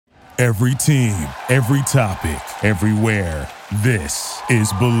Every team, every topic, everywhere. This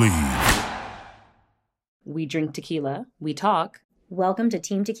is Believe. We drink tequila. We talk. Welcome to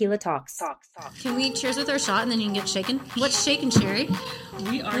Team Tequila Talks. Can we cheers with our shot and then you can get shaken? What's shaken, Sherry?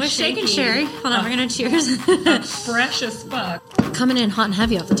 We're shaking Sherry. Hold on, we're going to cheers. Fresh as fuck. Coming in hot and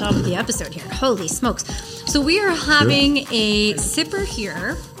heavy off the top of the episode here. Holy smokes. So we are having a sipper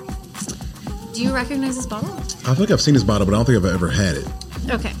here. Do you recognize this bottle? I think I've seen this bottle, but I don't think I've ever had it.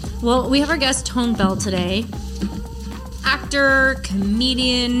 Okay. Well, we have our guest, Tone Bell, today. Actor,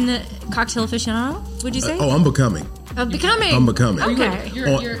 comedian, cocktail aficionado, would you say? I'm becoming. Becoming. I'm becoming. Okay.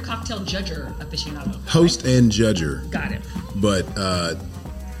 You're a cocktail judger aficionado. Host and judger. Got it. But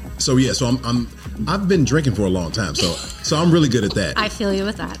so I've been drinking for a long time, so I'm really good at that. I feel you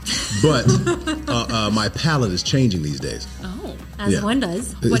with that. But my palate is changing these days. Oh, as one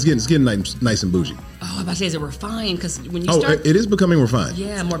does. It's getting nice and bougie. Oh, I'm about to say, is it refined? Because when you start... it is becoming refined.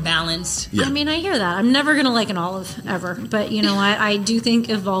 Yeah, more balanced. Yeah. I mean, I hear that. I'm never going to like an olive, ever. But you know what? I do think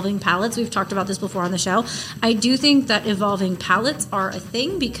evolving palates, we've talked about this before on the show, I do think that evolving palates are a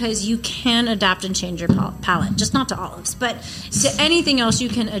thing because you can adapt and change your palate. Just not to olives, but to anything else you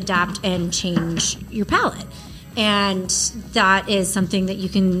can adapt and change your palate. And that is something that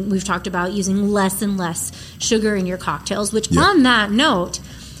we've talked about, using less and less sugar in your cocktails, which on that note...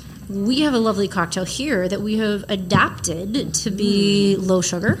 We have a lovely cocktail here that we have adapted to be low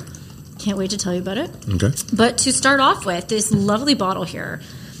sugar. Can't wait to tell you about it. Okay. But to start off with, this lovely bottle here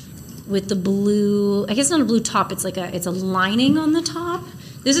with the blue, I guess not a blue top, it's a lining on the top.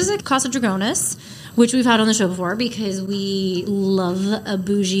 This is a Casa Dragones, which we've had on the show before because we love a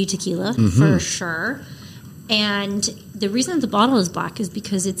bougie tequila for sure. And the reason that the bottle is black is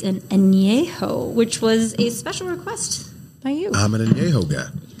because it's an añejo, which was a special request by you. I'm an añejo guy.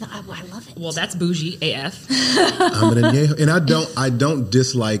 I love it. Well, that's bougie AF. I'm an añejo, and I don't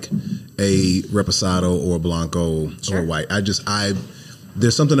dislike a reposado or a blanco or a white.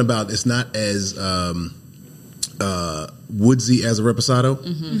 There's something about it's not as woodsy as a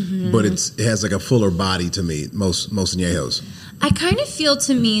reposado, but it has like a fuller body to me. Most añejos. I kind of feel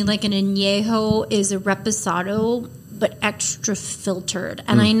to me like an añejo is a reposado, but extra filtered.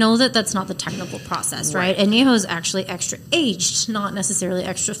 And I know that that's not the technical process, right? Añejo is actually extra aged, not necessarily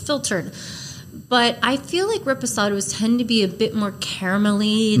extra filtered. But I feel like reposados tend to be a bit more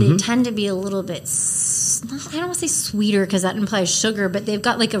caramelly. They tend to be a little bit, I don't want to say sweeter because that implies sugar, but they've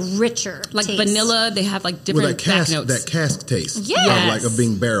got like a richer like taste. Vanilla, they have like different back notes. That cask taste. Yes. Of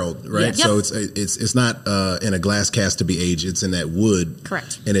being barreled, right? Yep. So it's not in a glass cask to be aged. It's in that wood.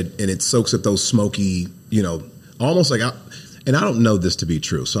 Correct. And it soaks up those smoky, almost like, and I don't know this to be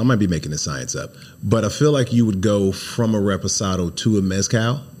true, so I might be making this science up, but I feel like you would go from a reposado to a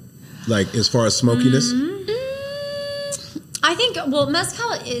mezcal, like as far as smokiness. I think,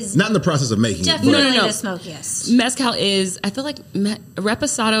 mezcal is... Not in the process of making definitely it. No. the smokiest. Mezcal is, I feel like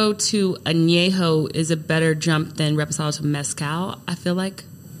reposado to añejo is a better jump than reposado to mezcal, I feel like.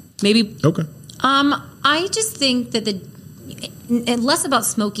 Maybe. Okay. I just think that less about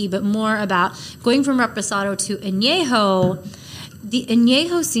smoky, but more about going from reposado to añejo. The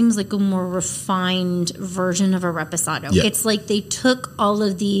añejo seems like a more refined version of a reposado. Yeah. It's like they took all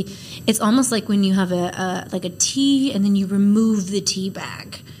of it's almost like when you have a tea and then you remove the tea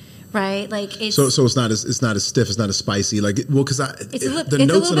bag, right? Like it's so it's not as stiff, it's not as spicy. Because the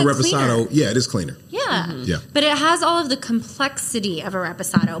notes in a reposado, it is cleaner. Yeah. Yeah. But it has all of the complexity of a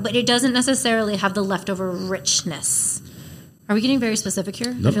reposado, but it doesn't necessarily have the leftover richness. Are we getting very specific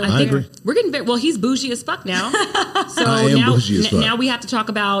here? No, I agree. We're getting very, he's bougie as fuck now. So I am bougie as fuck. Now we have to talk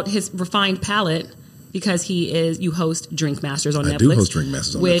about his refined palate because you host Drink Masters on Netflix. I do host Drink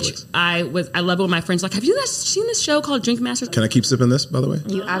Masters on Netflix. Netflix. I love it when my friends are like, have you guys seen this show called Drink Masters? Can I keep sipping this, by the way?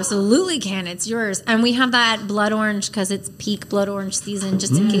 You absolutely can. It's yours. And we have that blood orange because it's peak blood orange season,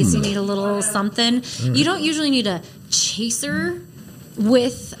 just in case you need a little something. Right. You don't usually need a chaser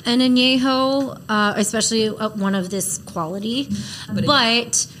with an añejo, especially one of this quality.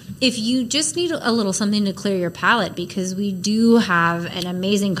 But if you just need a little something to clear your palate, because we do have an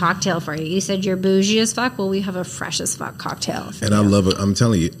amazing cocktail for you. You said you're bougie as fuck. Well, we have a fresh as fuck cocktail for you. I love it. I'm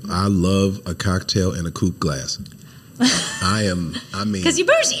telling you, I love a cocktail in a coupe glass. Because you're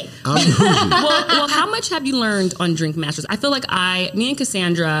bougie. I'm bougie. well, how much have you learned on Drink Masters? I feel like me and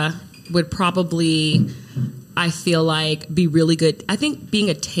Cassandra would probably... I feel like be really good. I think being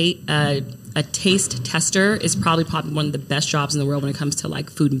a taste tester is probably one of the best jobs in the world when it comes to like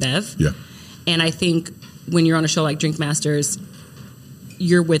food and bev. Yeah. And I think when you're on a show like Drink Masters,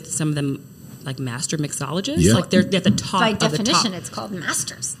 you're with some of the like master mixologists. Yeah. Like they're at the top By of the definition, top. it's called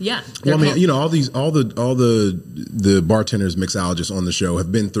masters. Yeah. Well, I mean, all the bartenders, mixologists on the show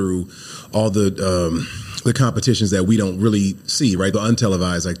have been through all the competitions that we don't really see, right? The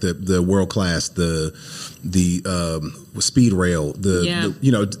untelevised, like the world class, the speed rail,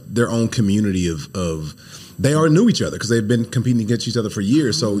 their own community of they already knew each other because they've been competing against each other for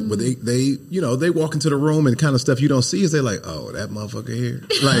years. So when they walk into the room and kind of stuff you don't see is they're like, oh, that motherfucker here.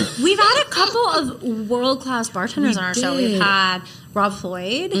 Like We've had a couple of world-class bartenders on our show. We've had Rob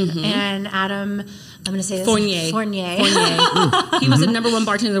Floyd and Adam, I'm going to say this. Fournier. He was the number 1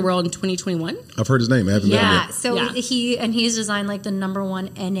 bartender in the world in 2021. I've heard his name. I haven't met him yet. So he's designed like the number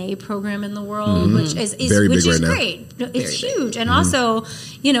 1 NA program in the world, which is Very big right now. great. It's huge. And also,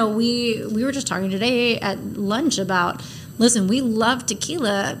 we were just talking today at lunch about, listen, we love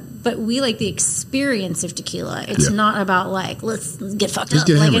tequila, but we like the experience of tequila. It's not about like, let's get fucked up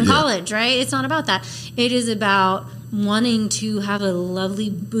like in college, right? It's not about that. It is about wanting to have a lovely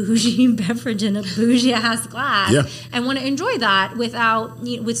bougie beverage in a bougie ass glass and want to enjoy that with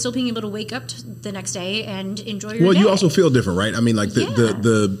still being able to wake up the next day and enjoy your day. Well, you also feel different, right? I mean, like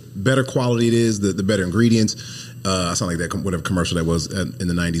the better quality it is, the better ingredients. I sound like that whatever commercial that was in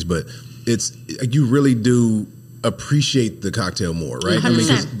the 90s, but it's you really do appreciate the cocktail more, right? 100%. I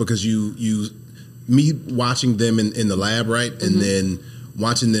mean, because me watching them in the lab, right, and then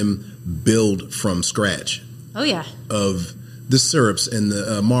watching them build from scratch. Oh yeah. Of the syrups and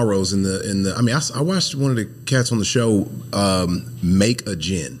the Maros and the. I mean, I watched one of the cats on the show make a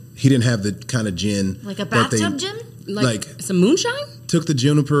gin. He didn't have the kind of gin like a bathtub gin. Like some moonshine. Took the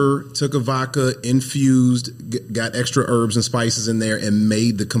juniper, took a vodka, infused, got extra herbs and spices in there, and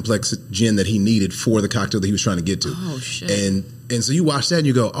made the complex gin that he needed for the cocktail that he was trying to get to. Oh shit! And so you watch that and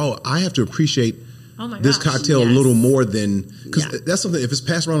you go, oh, I have to appreciate this cocktail a little more than because that's something. If it's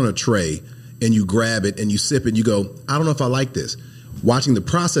passed around on a tray and you grab it and you sip it, and you go, I don't know if I like this. Watching the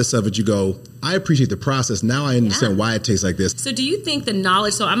process of it, you go, I appreciate the process. Now I understand why it tastes like this. So do you think the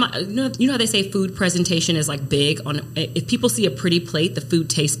knowledge, so you know how they say food presentation is like big on, if people see a pretty plate, the food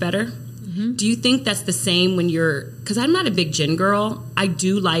tastes better? Mm-hmm. Do you think that's the same when because I'm not a big gin girl. I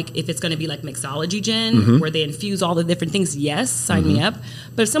do like if it's going to be like mixology gin where they infuse all the different things. Yes, sign me up.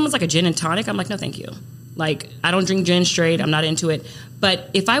 But if someone's like a gin and tonic, I'm like, no, thank you. Like, I don't drink gin straight. I'm not into it. But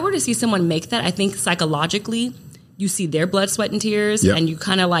if I were to see someone make that, I think psychologically, you see their blood, sweat, and tears, and you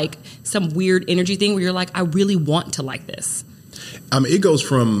kind of like some weird energy thing where you're like, I really want to like this. It goes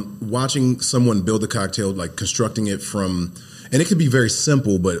from watching someone build a cocktail, like constructing it from, and it could be very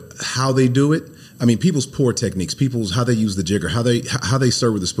simple, but how they do it. I mean, people's pour techniques, how they use the jigger, how they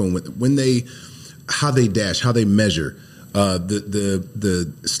serve with the spoon, how they dash, how they measure,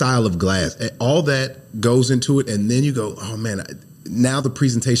 the style of glass, all that goes into it, and then you go, oh man. Now the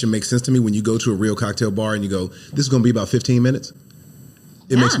presentation makes sense to me when you go to a real cocktail bar and you go, this is going to be about 15 minutes.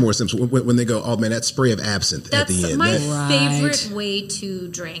 It makes more sense when they go, oh man, that spray of absinthe at the end. That's my favorite way to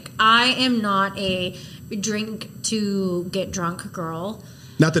drink. I am not a drink to get drunk girl.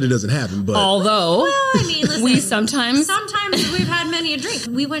 Not that it doesn't happen, but although listen, we sometimes we've had many a drink.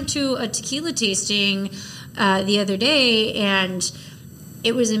 We went to a tequila tasting the other day and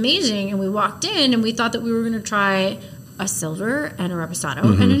it was amazing. And we walked in and we thought that we were going to try a silver and a reposado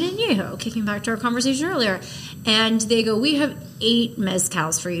and an añejo, kicking back to our conversation earlier. And they go, we have 8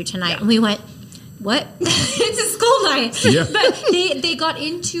 mezcals for you tonight. And we went, what? It's a school night. Yeah. But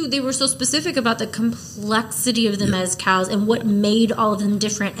they were so specific about the complexity of the mezcals and what made all of them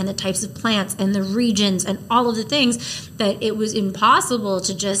different and the types of plants and the regions and all of the things that it was impossible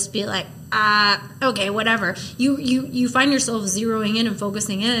to just be like, okay, whatever. You find yourself zeroing in and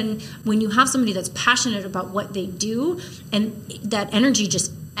focusing in when you have somebody that's passionate about what they do, and that energy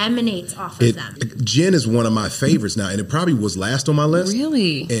just emanates off of them. Gin is one of my favorites now, and it probably was last on my list.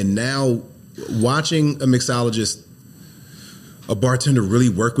 Really? And now watching a mixologist, a bartender really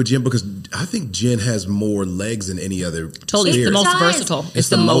work with gin, because I think gin has more legs than any other. Totally, it's the most versatile. It's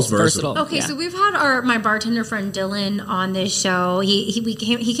the most versatile. Okay, so we've had my bartender friend Dylan on this show.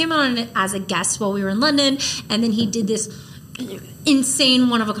 He came on as a guest while we were in London, and then he did this insane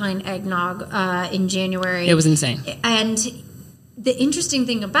one of a kind eggnog in January. It was insane. And the interesting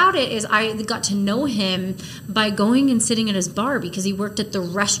thing about it is I got to know him by going and sitting at his bar because he worked at the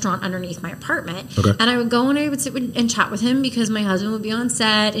restaurant underneath my apartment. Okay. And I would go and I would sit and chat with him because my husband would be on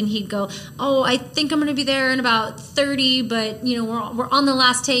set and he'd go, oh, I think I'm going to be there in about 30, but we're on the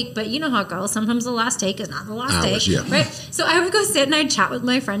last take. But you know how it goes. Sometimes the last take is not the last take. Yeah. Right? So I would go sit and I'd chat with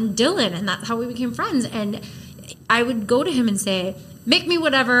my friend Dylan, and that's how we became friends. And I would go to him and say, make me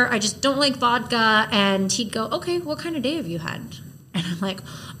whatever. I just don't like vodka. And he'd go, okay, what kind of day have you had? And I'm like,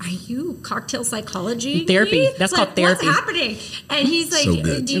 are you cocktail psychology? Therapy. That's called therapy. What's happening? And he's like, So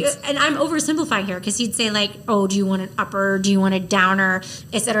good. and I'm oversimplifying here because he'd say like, oh, do you want an upper? Do you want a downer?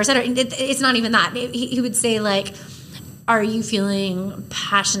 Et cetera, et cetera. And it's not even that. He would say like, are you feeling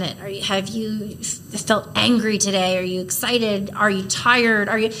passionate? Have you felt angry today? Are you excited? Are you tired?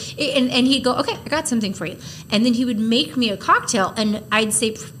 Are you? And he'd go, okay, I got something for you. And then he would make me a cocktail, and I'd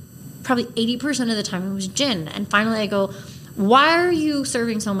say probably 80% of the time it was gin. And finally, I go, why are you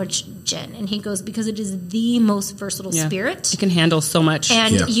serving so much gin? And he goes, because it is the most versatile spirit. It can handle so much.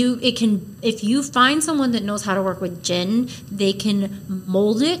 And if you find someone that knows how to work with gin, they can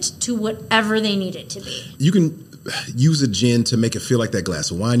mold it to whatever they need it to be. You can use a gin to make it feel like that glass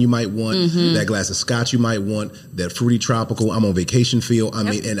of wine you might want, that glass of scotch you might want, that fruity tropical, I'm on vacation feel. I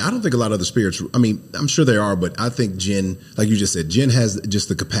mean, and I don't think a lot of other spirits, I mean, I'm sure there are, but I think gin, like you just said, gin has just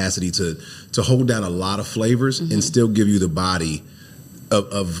the capacity to hold down a lot of flavors and still give you the body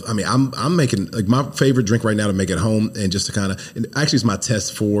of I mean, I'm making, like, my favorite drink right now to make at home, and just to kind of, actually it's my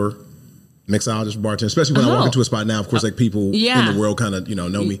test for mixologist, bartender, especially when I walk into a spot now, of course, like people in the world kind of,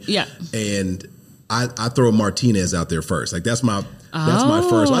 know me. Yeah. And I throw a Martinez out there first. Like that's my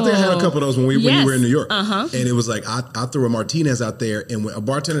first. I think I had a couple of those when you were in New York. And it was like I threw a Martinez out there, and when a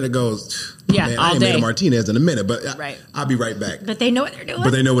bartender that goes, man, I ain't made a Martinez in a minute, but I'll be right back. But they know what they're doing. But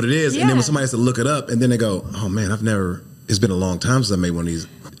they know what it is. And then when somebody has to look it up, and then they go, oh man, it's been a long time since I made one of these.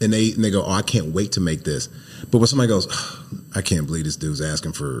 And they go, oh, I can't wait to make this. But when somebody goes, oh, I can't believe this dude's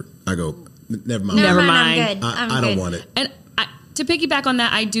asking for, I go, never mind. Never mind. I'm good. I don't want it. And to piggyback on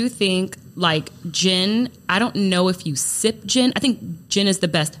that, I do think like gin, I don't know if you sip gin. I think gin is the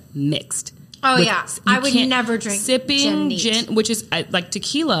best mixed. Oh, yeah. I would never drink sipping gin, which is like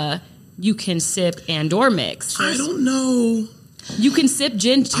tequila, you can sip and or mix. I don't know. You can sip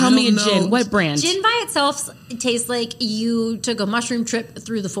gin. Tell me a gin. What brand? Gin by itself tastes like you took a mushroom trip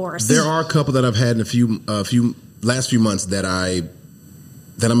through the forest. There are a couple that I've had in a few last few months that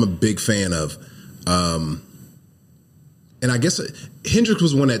I'm a big fan of. And I guess Hendrix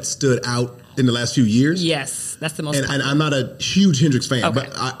was one that stood out in the last few years. Yes, that's the most. And I'm not a huge Hendrix fan, but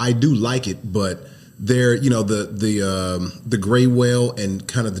I do like it. But they're the Gray Whale and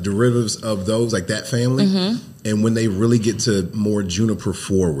kind of the derivatives of those, like that family. And when they really get to more juniper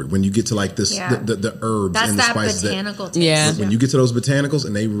forward, when you get to like this the herbs and the spices, botanical taste. When you get to those botanicals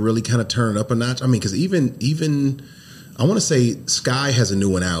and they really kind of turn it up a notch. I mean, because even I want to say Sky has a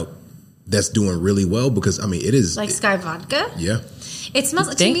new one out that's doing really well, because I mean it is like Sky Vodka. Yeah, it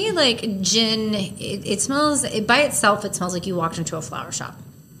smells to me like gin. It smells by itself. It smells like you walked into a flower shop,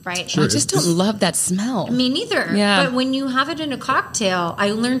 right? Sure, I just don't love that smell. Me neither. Yeah. But when you have it in a cocktail,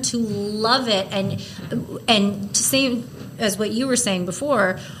 I learned to love it, and to say as what you were saying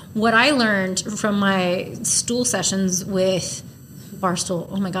before, what I learned from my stool sessions with Barstool.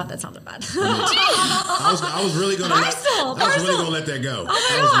 Oh my God, that sounded bad. I was really going to let that go.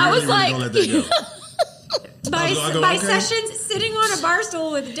 I was like, going to let that go. My sessions sitting on a bar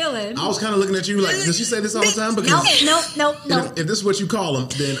stool with Dylan. I was kind of looking at you like, does she say this all the time? Because no. If this is what you call them,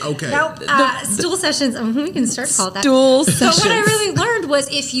 then okay. Nope. Stool sessions. We can start call that. Stool sessions. So what I really learned was,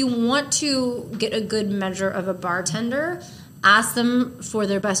 if you want to get a good measure of a bartender, ask them for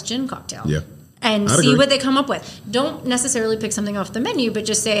their best gin cocktail. Yeah. And see what they come up with. Don't necessarily pick something off the menu, but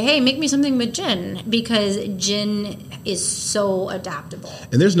just say, hey, make me something with gin, because gin is so adaptable.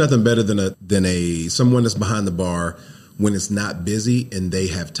 And there's nothing better than someone that's behind the bar when it's not busy and they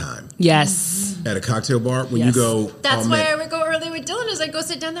have time. Yes. At a cocktail bar, when you go, that's why I would go early with Dylan. Is I go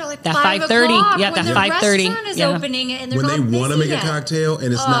sit down there like that 5:30. Yeah, when that the 5:30 restaurant is opening, and they're when not they want to make busy a cocktail,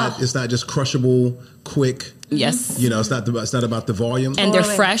 and it's not just crushable, quick. Yes. It's not about the volume. And they're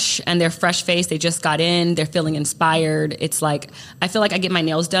fresh, and they're fresh faced. They just got in. They're feeling inspired. It's like, I feel like I get my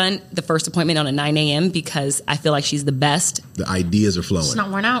nails done the first appointment on a 9 a.m. because I feel like she's the best. The ideas are flowing. She's not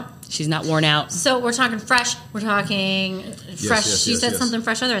worn out. She's not worn out. So we're talking fresh. We're talking fresh. She said something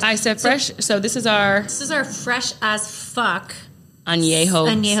fresh. Otherwise, I said fresh. So this is our fresh as fuck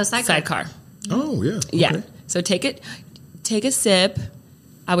añejo sidecar. Oh yeah. Yeah. Okay. So take a sip.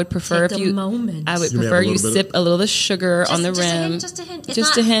 I would prefer Take if you. a moment. I would prefer you sip a little of the sugar on the rim. Just a hint.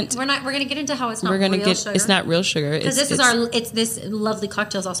 Just a hint. We're going to get into how it's not. Sugar. It's not real sugar. Because this lovely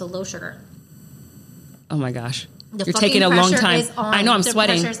cocktail is also low sugar. Oh my gosh. The You're taking a long time. On. I know I'm the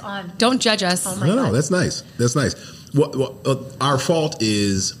sweating. Pressure's on. Don't judge us. Oh my God. No, that's nice. That's nice. Our fault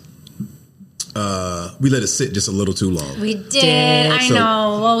is we let it sit just a little too long. We did. I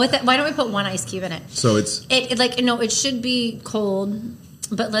know. Well, with it, why don't we put one ice cube in it? So it should it should be cold.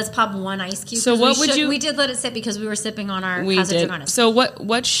 But let's pop one ice cube. So what would you? We did let it sit because we were sipping on our. We Casa did. Dragones. So what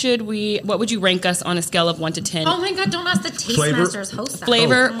would you rank us on a scale of 1 to 10? Oh my God! Don't ask the taste Flavor? masters host that.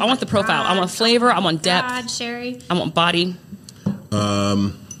 Flavor. Oh I want the profile. I want flavor. I want depth. God, Sherry. I want body.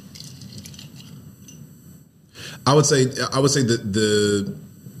 I would say that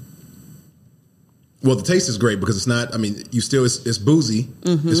the taste is great because it's not. I mean, it's boozy.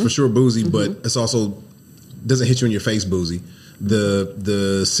 It's for sure boozy, but it's also doesn't hit you in your face boozy.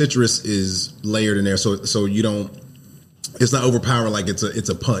 The citrus is layered in there, so you don't. It's not overpowering like it's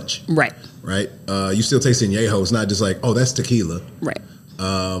a punch. Right. Right. You still taste añejo. It's not just like, oh, that's tequila. Right.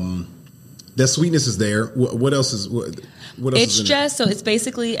 That sweetness is there. What else is? What else? It's is in just so it's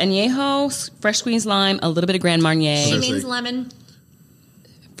basically añejo, fresh squeezed lime, a little bit of Grand Marnier. She Okay. means say- lemon.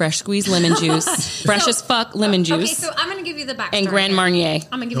 Fresh squeezed lemon juice, fresh as fuck lemon juice, Okay, so I'm going to give you the backstory. and Grand here. Marnier.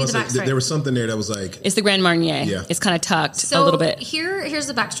 I'm going to give I you was the like, backstory. there was something there that was like, It's the Grand Marnier. Yeah. It's kind of tucked So a little bit. Here's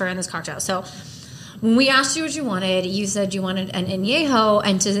the backstory on this cocktail. So when we asked you what you wanted, you said you wanted an añejo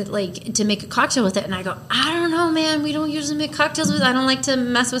and to make a cocktail with it. And I go, I don't know, man. We don't usually make cocktails with. I don't like to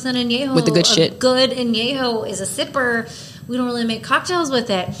mess with an añejo. With the good shit. A good añejo is a sipper. We don't really make cocktails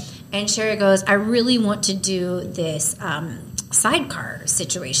with it. And Sherry goes, I really want to do this sidecar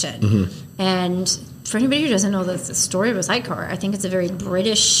situation. And for anybody who doesn't know the story of a sidecar, I think it's a very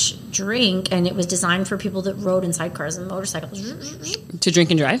British drink, and it was designed for people that rode in sidecars and motorcycles. To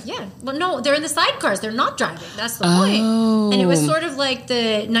drink and drive. Yeah. Well, no, they're in the sidecars. They're not driving. That's the point. And it was sort of like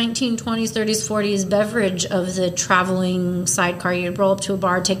the 1920s, 30s, 40s beverage of the traveling sidecar. You'd roll up to a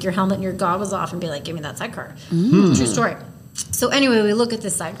bar, take your helmet and your goggles off, and be like, give me that sidecar. True story. So anyway, we look at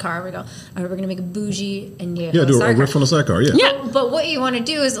this sidecar. We go, all right, we're going to make a bougie and do a riff on the sidecar. Yeah. Yeah. But what you want to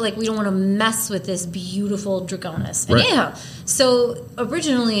do is, like, we don't want to mess with this beautiful Dragones. Right. Añejo. So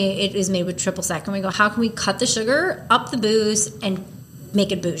originally it is made with triple sec. And we go, how can we cut the sugar, up the booze, and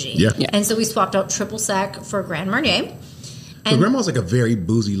make it bougie? Yeah. Yeah. And so we swapped out triple sec for Grand Marnier. So grandma's like a very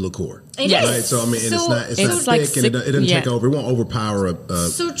boozy liqueur. Yes. Right. So I mean, and So- it's It's not like thick, and it doesn't yeah. take over. It won't overpower a.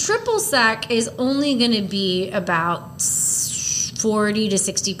 So triple sec is only going to be about 40 to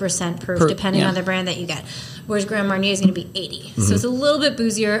 60% proof, depending yeah. on the brand that you get. Whereas Grand Marnier is going to be 80. So it's a little bit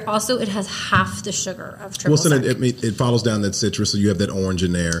boozier. Also, it has half the sugar of triple Well, so sec. it follows down that citrus, so you have that orange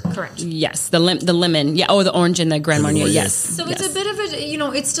in there. Correct. Yes, the lemon. Yeah. Oh, the orange and the Grand Marnier. yeah. Yes. So yes. it's a bit of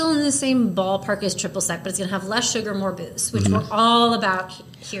a, it's still in the same ballpark as triple sec, but it's going to have less sugar, more booze, which we're all about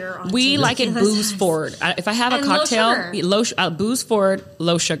here on We Team like it Tequila booze Sauce. forward. If I have a And low cocktail, sugar. booze forward,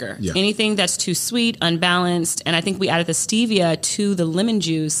 low sugar. Yeah. Anything that's too sweet, unbalanced, and I think we added the stevia to the lemon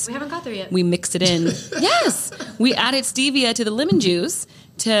juice. We haven't got there yet. We mixed it in. Yes, we added stevia to the lemon juice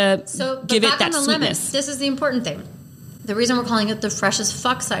to So give back it that on the sweetness. lemons. This is the important thing. The reason we're calling it the fresh as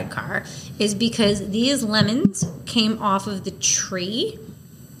fuck sidecar is because these lemons came off of the tree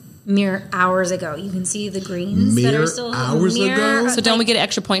mere hours ago. You can see the greens that Mere are still hours ago? So don't we get an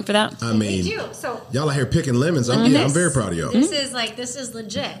extra point for that? I We mean, do. So y'all out here picking lemons. I'm very proud of y'all. this is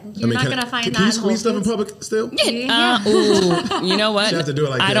legit. You're not going to find can that you in Whole squeeze stuff in Foods. public still? Yeah. Ooh, you know what? You have to do it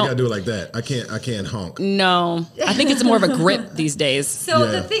like I that. I don't. gotta do it like that. I can't honk. No, I think it's more of a grip these days. So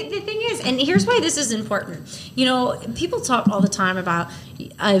Yeah. the thing is, and here's why this is important. People talk all the time about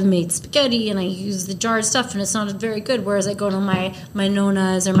I've made spaghetti and I use the jarred stuff and it's not very good. Whereas I go to my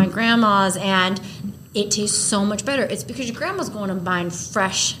nonas or my grandmas and it tastes so much better. It's because your grandma's going and buying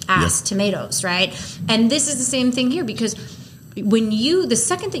fresh ass tomatoes, right? And this is the same thing here because the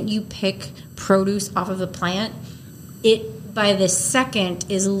second that you pick produce off of a plant, it by the second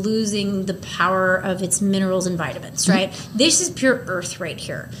is losing the power of its minerals and vitamins, right? This is pure earth right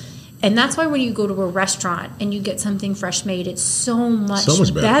here. And that's why when you go to a restaurant and you get something fresh made, it's so much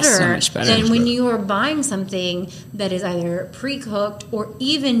better. better, So much better. than So much when better. you are buying something that is either pre-cooked or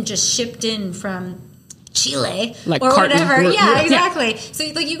even just shipped in from Chile Like or carton. whatever. Or- Yeah, yeah. exactly. So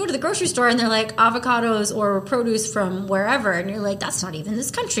like you go to the grocery store and they're like avocados or produce from wherever, and you're like, that's not even this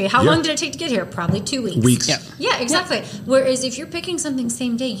country. How Yeah. long did it take to get here? Probably 2 weeks. Weeks. Yeah. Yeah, exactly. Whereas if you're picking something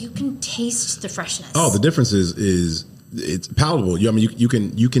same day, you can taste the freshness. Oh, the difference is it's palatable. I mean, you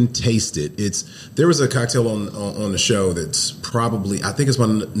can taste it. There was a cocktail on the show that's probably, I think it's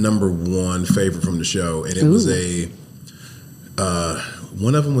my number one favorite from the show, and it was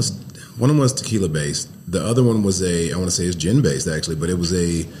one of them was tequila based. The other one was I want to say it's gin based actually, but it was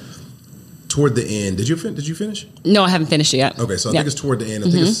toward the end. Did you finish? No, I haven't finished it yet. Okay, so I think it's toward the end.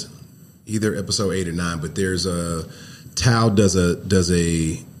 I think it's either episode 8 or 9. But there's Tao does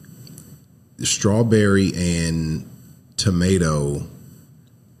a strawberry and tomato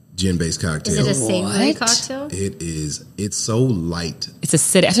gin based cocktail. Is it a savory What? cocktail? It is. It's so light. It's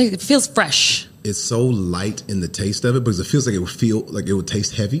acidic. Actually, it feels fresh. it's so light in the taste of it because it feels like it would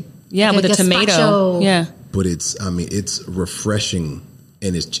taste heavy. Yeah, Like with a a tomato. gazpacho. Yeah. But it's refreshing,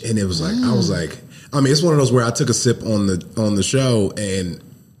 and it was like I was like, it's one of those where I took a sip on the show and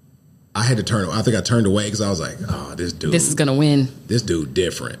I had to turn. I think I turned away because I was like, oh, this is gonna win. This dude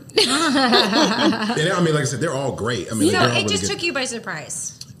different. And like I said, they're all great. So they're all it just really took you by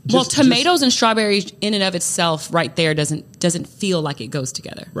surprise. Well, tomatoes and strawberries in and of itself, right there, doesn't feel like it goes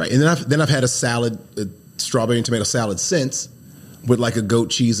together. Right, and then I've had a salad, a strawberry and tomato salad since, with like a goat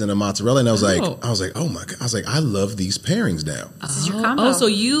cheese and a mozzarella, and I was like, oh my god, I love these pairings now. This is your combo. Oh,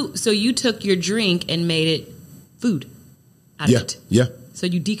 so you took your drink and made it food out of it. Yeah. So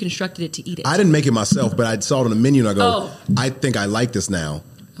you deconstructed it to eat it. I didn't make it myself, but I saw it on the menu and I go, I think I like this now.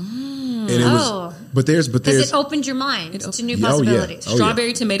 And it was, but there's because it opened your mind to new possibilities.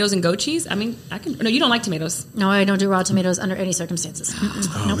 Strawberry, tomatoes, and goat cheese. I mean, No, you don't like tomatoes. No, I don't do raw tomatoes under any circumstances.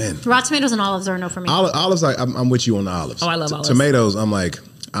 Oh man, raw tomatoes and olives are a no for me. Olives, I'm with you on the olives. Oh, I love olives. Tomatoes, I'm like,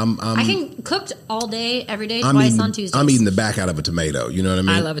 I can cooked all day, every day, on Tuesdays. I'm eating the back out of a tomato. You know what I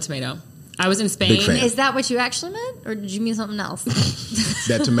mean? I love a tomato. I was in Spain. Big fan. Is that what you actually meant, or did you mean something else?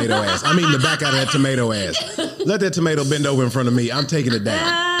 That tomato ass. I'm eating the back out of that tomato ass. Let that tomato bend over in front of me. I'm taking it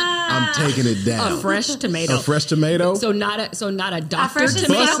down. I'm taking it down. A fresh tomato. A fresh tomato. So not a doctor fresh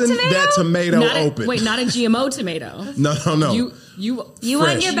tomato. Busting that tomato open. Wait, not a GMO tomato. No. You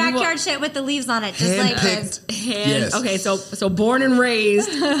want your backyard shit with the leaves on it, just like this. Yes. Okay, so born and raised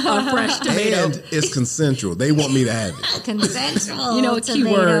a fresh tomato. And it's consensual. They want me to have it. Consensual. You know a key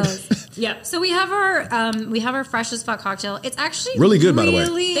word. Yeah. So we have our fresh as fuck cocktail. It's actually really good, by the way.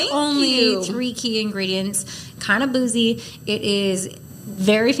 Really only 3 key ingredients. Kind of boozy. It is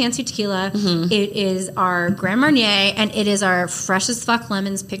very fancy tequila. Mm-hmm. It is our Grand Marnier, and it is our fresh as fuck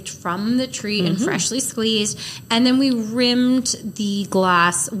lemons picked from the tree and freshly squeezed. And then we rimmed the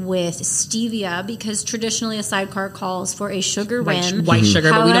glass with stevia because traditionally a sidecar calls for a sugar rim. White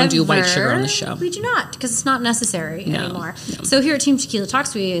sugar, However, but we don't do white sugar on the show. We do not because it's not necessary anymore. No. So here at Team Tequila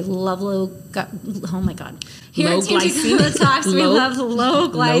Talks, we love oh my god. Here low at Team Tequila Talks, we love low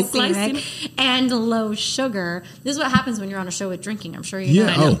glycemic and low sugar. This is what happens when you're on a show with drinking. I'm sure you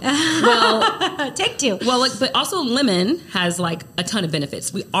know. Well, take 2. Well, but also lemon has like a ton of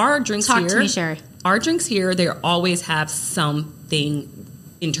benefits. Our drinks Talk to me, Sherry. Our drinks here, they always have something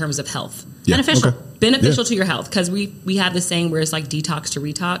in terms of health. Yeah. Beneficial to your health, because we have this saying where it's like detox to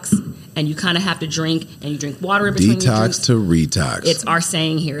retox, and you kind of have to drink, and you drink water in between. Detox to retox. It's our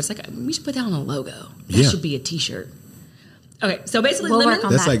saying here. It's like we should put that on a logo. That should be a T-shirt. Okay, so basically, we'll lemon.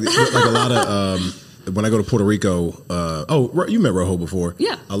 That's like a lot of when I go to Puerto Rico. You met Rojo before.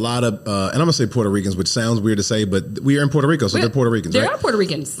 Yeah. A lot of and I'm gonna say Puerto Ricans, which sounds weird to say, but we are in Puerto Rico, so they're Puerto Ricans. They right? are Puerto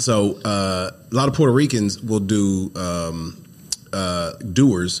Ricans. So a lot of Puerto Ricans will do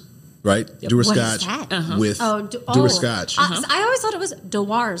Dewar's. Right? Yep. Dewar's What Scotch is that? with Dewar's Scotch. I always thought it was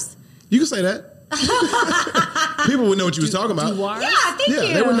Dewar's. You can say that. People would know what you was talking about. Dewar's? Yeah, thank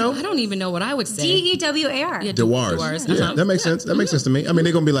you. They would know. I don't even know what I would say. DEWAR. Yeah, Dewar's. Yeah, that makes sense. That makes sense to me. I mean,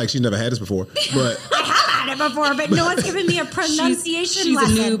 they're gonna be like, she's never had this before, but I have had it before, but no one's given me a pronunciation she's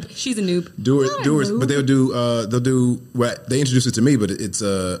lesson. a noob. She's a noob. Dewar's, but they'll do. Well, they introduced it to me, but it's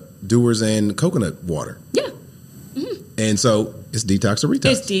Dewar's and coconut water. Yeah. And so it's detox or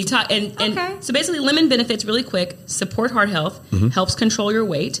retox. It's detox, and so basically, lemon benefits really quick: support heart health, helps control your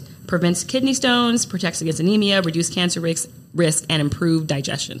weight, prevents kidney stones, protects against anemia, reduce cancer risk, and improve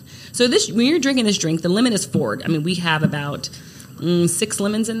digestion. So when you're drinking this drink, the lemon is forward. I mean, we have about 6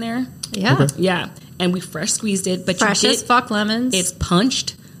 lemons in there. Yeah, yeah, and we fresh squeezed it, but fresh as fuck lemons. It's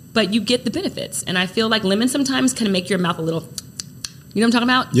punched, but you get the benefits, and I feel like lemon sometimes can make your mouth a little. You know what I'm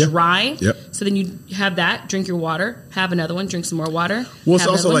talking about? Yeah. Dry. Yep. So then you have that, drink your water, have another one, drink some more water. Well, it's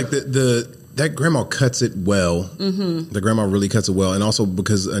also like that grandma cuts it well. Mm-hmm. The grandma really cuts it well. And also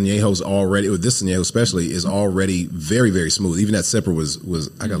because añejo's already, or this añejo especially, is already very, very smooth. Even that sipper was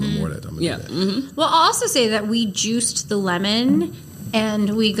I got a little more of that. I'm gonna do that. Mm-hmm. Well, I'll also say that we juiced the lemon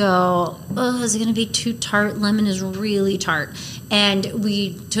and we go, oh, is it going to be too tart? Lemon is really tart. And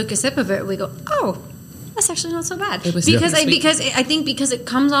we took a sip of it. We go, oh, that's actually not so bad. It was because I think because it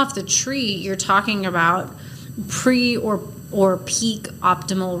comes off the tree, you're talking about pre or peak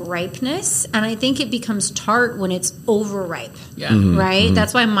optimal ripeness, and I think it becomes tart when it's overripe. Yeah, right. Mm-hmm.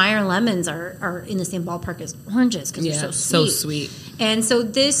 That's why Meyer lemons are in the same ballpark as oranges because they're so sweet. And so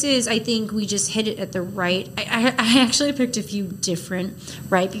this is, I think we just hit it at the right. I actually picked a few different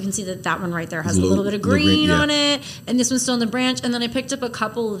ripe. You can see that one right there has a little bit of green on it, and this one's still on the branch. And then I picked up a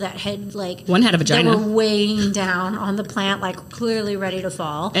couple that had one had a vagina. That were weighing down on the plant, like clearly ready to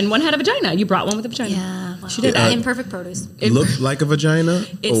fall. And one had a vagina. You brought one with a vagina. Yeah, well, she did. Imperfect produce. looked like a vagina,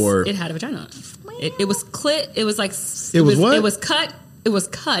 or it had a vagina. It was clit. It was like it was what? It was cut. It was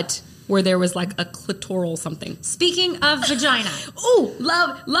cut where there was like a clitoral something. Speaking of vagina, ooh,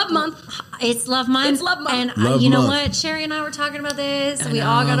 love month. It's love month. It's love month. And love you know month. what? Sherry and I were talking about this. I We know.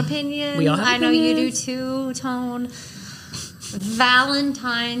 all got opinions. We all have I know you do opinions. too, Tone.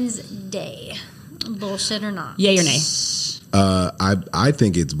 Valentine's Day. Bullshit or not? Yay or nay? I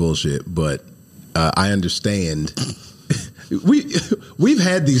think it's bullshit, but I understand. We've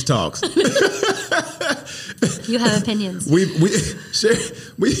had these talks. You have opinions. We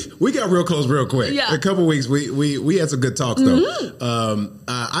got real close real quick. Yeah. A couple weeks we had some good talks though.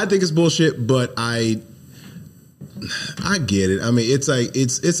 I think it's bullshit, but I get it. I mean,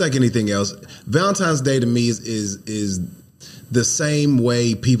 it's like anything else. Valentine's Day to me is the same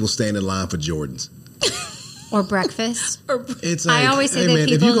way people stand in line for Jordans. Or breakfast. It's like, I always say hey that man, if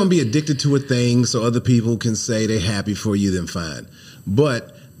people- you're gonna be addicted to a thing so other people can say they're happy for you, then fine.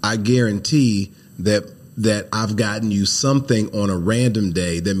 But I guarantee that I've gotten you something on a random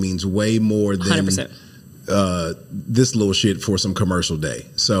day that means way more than 100%. This little shit for some commercial day.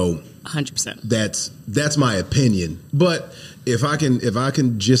 So 100%. that's my opinion. But if I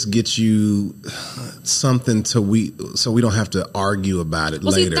can just get you something so we don't have to argue about it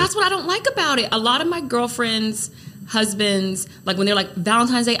Well, later. see, that's what I don't like about it. A lot of my girlfriends, husbands, like when they're like,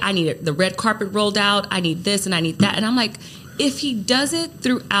 Valentine's Day, I need it. The red carpet rolled out. I need this and I need that. And I'm like, if he does it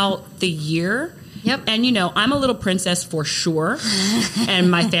throughout the year. Yep. And, I'm a little princess for sure. And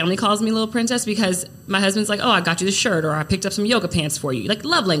my family calls me little princess because my husband's like, oh, I got you this shirt or I picked up some yoga pants for you. Like,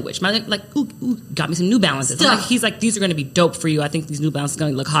 love language. My like, ooh, got me some New Balances. I'm like, he's like, these are going to be dope for you. I think these New Balances are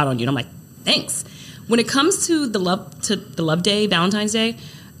going to look hot on you. And I'm like, thanks. When it comes to the love day, Valentine's Day,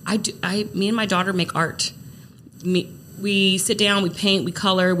 me and my daughter make art. We sit down, we paint, we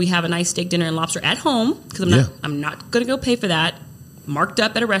color, we have a nice steak dinner and lobster at home because I'm not going to go pay for that. Marked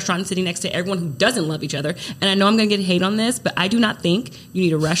up at a restaurant sitting next to everyone who doesn't love each other. And I know I'm going to get hate on this, but I do not think you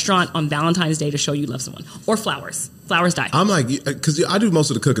need a restaurant on Valentine's Day to show you love someone. Or flowers. Flowers die. I'm like, because I do most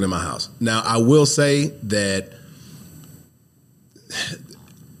of the cooking in my house. Now, I will say that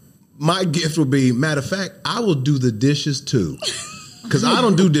my gift would be, matter of fact, I will do the dishes too. Because I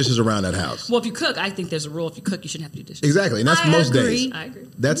don't do dishes around that house. Well, if you cook, I think there's a rule. If you cook, you shouldn't have to do dishes. Exactly. And that's most days. I agree.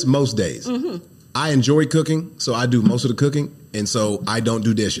 That's most days. Mm-hmm. I enjoy cooking, so I do most of the cooking. And so I don't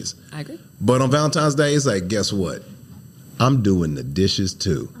do dishes. I agree. But on Valentine's Day, it's like, guess what? I'm doing the dishes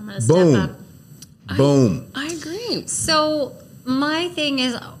too. I'm gonna step Boom. up. Boom. I agree. So my thing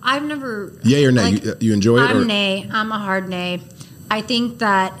is, I've never... Yay or nay? like, you enjoy it? I'm or? nay. I'm a hard nay. I think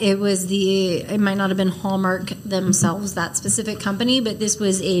that it might not have been Hallmark themselves, that specific company, but this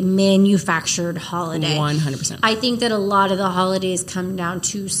was a manufactured holiday. 100%. I think that a lot of the holidays come down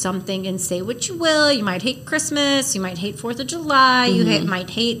to something, and say what you will. You might hate Christmas. You might hate 4th of July. You might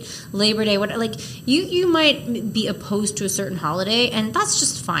hate Labor Day. You might be opposed to a certain holiday, and that's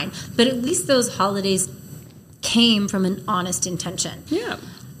just fine. But at least those holidays came from an honest intention. Yeah.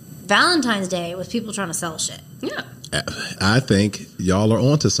 Valentine's Day was people trying to sell shit. Yeah. I think y'all are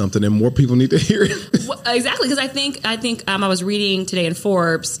onto something, and more people need to hear it. Well, exactly, because I think I was reading today in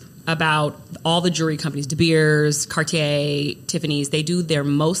Forbes about all the jewelry companies, De Beers, Cartier, Tiffany's. They do their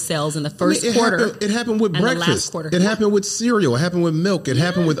most sales in the first quarter. It happened with and the breakfast. last quarter. It happened with cereal. It happened with milk. It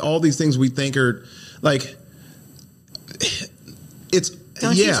happened with all these things we think are like.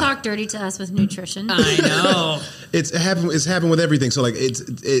 Don't you talk dirty to us with nutrition? I know. It's happened with everything. So like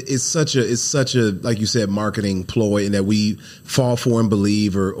it's such a like you said, marketing ploy, and that we fall for and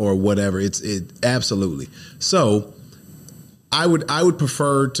believe or whatever. It absolutely. So I would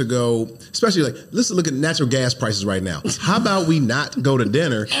prefer to go, especially like, let's look at natural gas prices right now. How about we not go to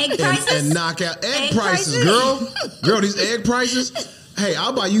dinner and knock out egg prices, girl, these egg prices. Hey,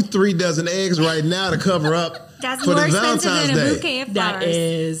 I'll buy you 3 dozen eggs right now to cover up. That's for more the expensive Valentine's than a Day. bouquet of That flowers.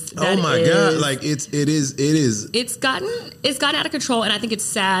 is. Oh my God! Like it is. It's gotten out of control, and I think it's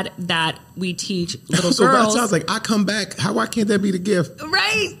sad that we teach little So girls. that sounds like I come back. Why can't that be the gift?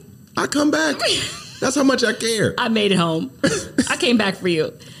 Right. I come back. That's how much I care. I made it home. I came back for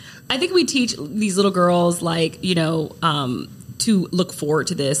you. I think we teach these little girls, like, to look forward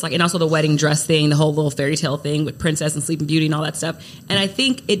to this, like, and also the wedding dress thing, the whole little fairy tale thing with Princess and Sleeping Beauty and all that stuff. And I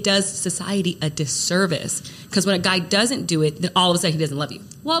think it does society a disservice, because when a guy doesn't do it, then all of a sudden he doesn't love you.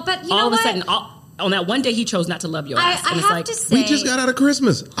 Well, but you all know of what? a sudden, on that one day, he chose not to love your ass. I And it's have like, to say, We just got out of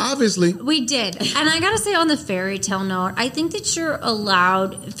Christmas, obviously. we did, and I gotta say, on the fairy tale note, I think that you're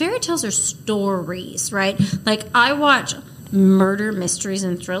allowed. Fairy tales are stories, right? Like I watch. murder mysteries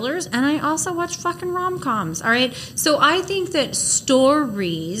and thrillers, and I also watch fucking rom-coms, all right? So I think that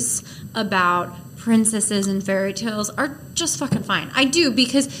stories about princesses and fairy tales are just fucking fine. I do,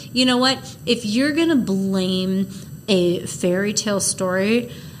 because you know what? If you're going to blame a fairy tale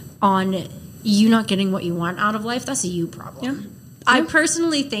story on you not getting what you want out of life, that's a you problem. Yeah. I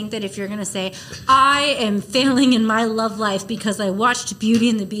personally think that if you're going to say, I am failing in my love life because I watched Beauty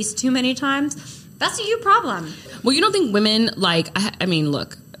and the Beast too many times, that's a you problem. Well, you don't think women, like, I mean,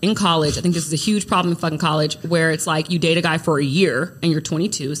 look, in college, I think this is a huge problem in fucking college, where it's like you date a guy for a year and you're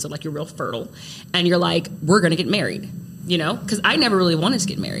 22, so like you're real fertile, and you're like, we're going to get married, you know? Because I never really wanted to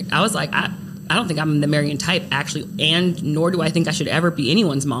get married. I was like, I don't think I'm the marrying type, actually, and nor do I think I should ever be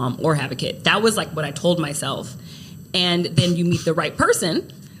anyone's mom or have a kid. That was like what I told myself. And then you meet the right person,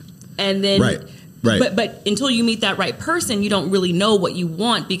 and then... Right. But until you meet that right person, you don't really know what you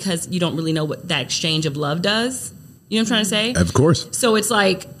want, because you don't really know what that exchange of love does. You know what I'm trying to say? Of course. So it's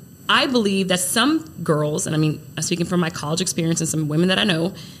like, I believe that some girls, and I mean, I'm speaking from my college experience and some women that I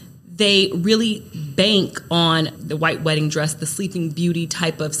know, they really bank on the white wedding dress, the Sleeping Beauty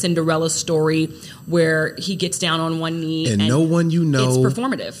type of Cinderella story where he gets down on one knee. And no one you know... It's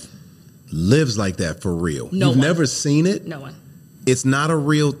performative. ...lives like that for real. No You've one. Never seen it? No one. It's not a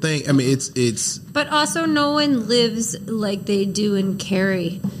real thing. I mean, it's. But also, no one lives like they do in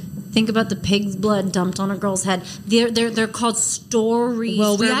Carrie. Think about the pig's blood dumped on a girl's head. They're called stories.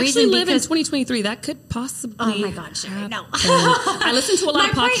 Well, we actually live in because 2023. That could possibly. Oh my God, Sherry, no. I listen to a lot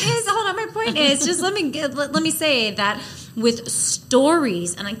of podcasts. My point is, just let me say that with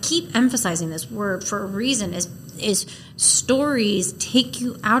stories, and I keep emphasizing this word for a reason, is stories take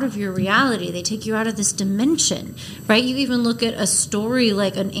you out of your reality. They take you out of this dimension, right? You even look at a story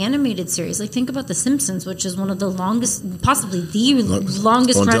like an animated series. Like, think about The Simpsons, which is one of the longest, possibly the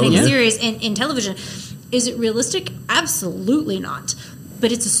longest running series in television. Is it realistic? Absolutely not.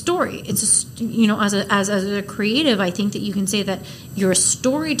 But it's a story. It's as a creative, I think that you can say that you're a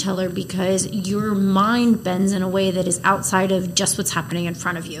storyteller because your mind bends in a way that is outside of just what's happening in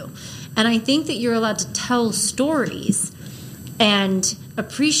front of you. And I think that you're allowed to tell stories and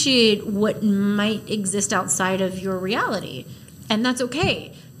appreciate what might exist outside of your reality. And that's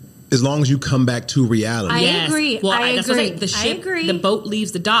okay. As long as you come back to reality. Yes. Agree. Well, I agree. The ship, the boat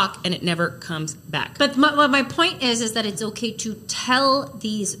leaves the dock and it never comes back. But my point is that it's okay to tell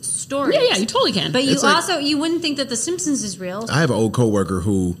these stories. Yeah, you totally can. But you wouldn't think that The Simpsons is real. I have an old coworker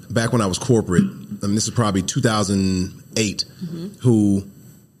who, back when I was corporate, I mean, this is probably 2008, who...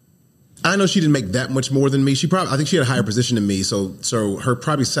 I know she didn't make that much more than me. I think she had a higher position than me. So her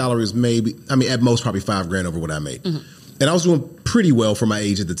probably salary was at most probably $5,000 over what I made. And I was doing pretty well for my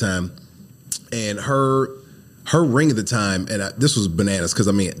age at the time. And her ring at the time, and this was bananas, because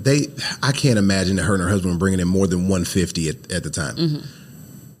I mean, I can't imagine that her and her husband were bringing in more than $150 at the time.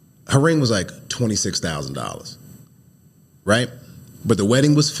 Her ring was like $26,000, right? But the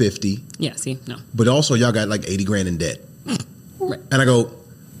wedding was $50,000. Yeah, see, no. But also y'all got like $80,000 in debt. Right. And I go,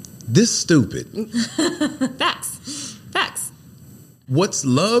 this stupid. Facts. What's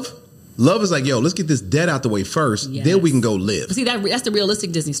love? Love is like, yo, let's get this debt out the way first. Yes. Then we can go live. But see, that's the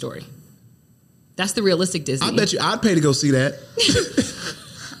realistic Disney story. That's the realistic Disney. I bet you I'd pay to go see that.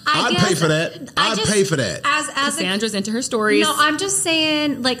 I'd pay for that. I'd pay for that. As Cassandra's into her stories. No, I'm just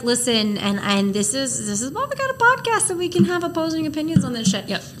saying, like, listen, and this is why we got a podcast, so we can have opposing opinions on this shit.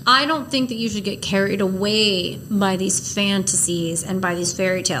 Yep. I don't think that you should get carried away by these fantasies and by these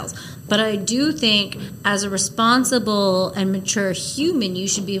fairy tales. But I do think, as a responsible and mature human, you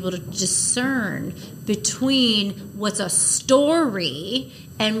should be able to discern between what's a story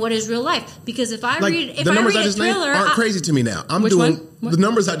and what is real life. Because if I read a thriller, the numbers I just named aren't crazy to me now. Which one? The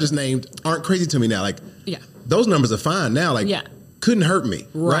numbers I just named aren't crazy to me now. Like, those numbers are fine now. Like, couldn't hurt me,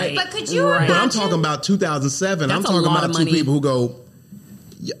 right? But could you imagine? But I'm talking about 2007. That's I'm talking about two people who go,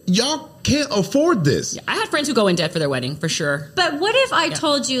 y'all can't afford this. Yeah, I had friends who go in debt for their wedding, for sure. But what if I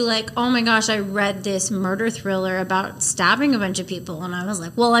told you, like, oh my gosh, I read this murder thriller about stabbing a bunch of people, and I was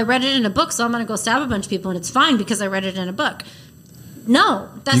like, well, I read it in a book, so I'm going to go stab a bunch of people, and it's fine because I read it in a book. No,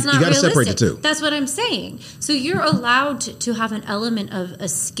 that's not realistic. You got to separate the two. That's what I'm saying. So you're allowed to have an element of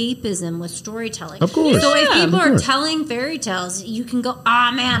escapism with storytelling. Of course. So if people are telling fairy tales, you can go,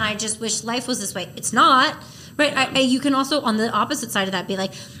 man, I just wish life was this way. It's not. Right? You can also, on the opposite side of that, be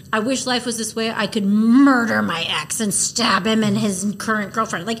like, I wish life was this way. I could murder my ex and stab him and his current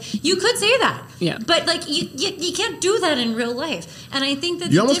girlfriend. Like, you could say that. Yeah. But, like, you can't do that in real life. And I think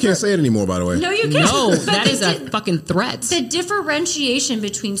that... You almost can't say it anymore, by the way. No, you can't. No, that is a fucking threat. The differentiation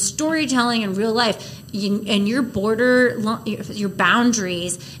between storytelling and real life and your your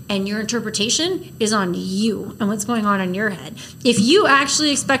boundaries and your interpretation is on you and what's going on in your head. If you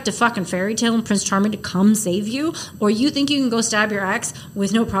actually expect a fucking fairy tale and Prince Charming to come save you, or you think you can go stab your ex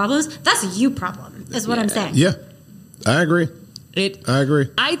with no problems, that's a you problem, is what I'm saying. Yeah, I agree. I agree.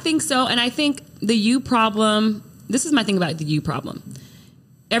 I think so, and I think the you problem. This is my thing about the you problem.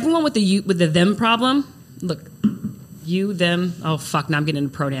 Everyone with the them problem. Look. You, them. Oh fuck! Now I'm getting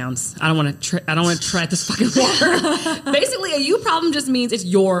into pronouns. I don't want to tread this fucking water. Basically, a you problem just means it's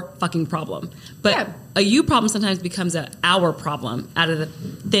your fucking problem. But a you problem sometimes becomes a our problem out of the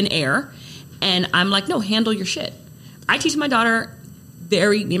thin air. And I'm like, no, handle your shit. I teach my daughter.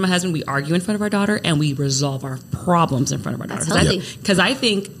 Me and my husband, we argue in front of our daughter and we resolve our problems in front of our daughter. That's healthy. Because I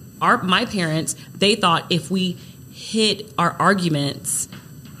think my parents, they thought if we hid our arguments,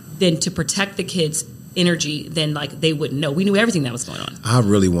 then to protect the kids' energy, then like they wouldn't know. We knew everything that was going on. I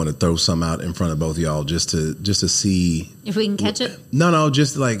really want to throw some out in front of both of y'all just to see if we can catch it. No,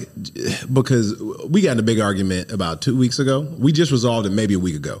 just like because we got in a big argument about 2 weeks ago. We just resolved it maybe a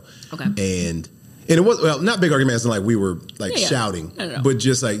week ago. Okay. And it was not big arguments, like we were like shouting, no. but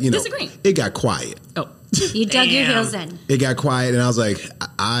just like disagreeing. It got quiet. Oh, you dug your heels in. It got quiet, and I was like,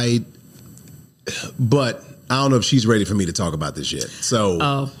 but I don't know if she's ready for me to talk about this yet. So,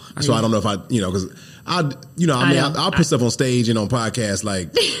 I don't know if because I'll put stuff on stage and on podcasts,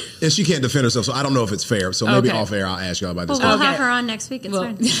 like, and she can't defend herself, so I don't know if it's fair. So maybe off air, I'll ask y'all about this. We'll have her on next week. It's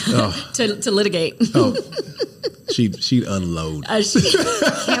fine. To litigate. Oh, she'd unload.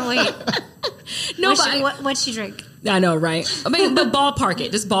 Can't wait. No, what'd she drink? I know, right? I mean, but ballpark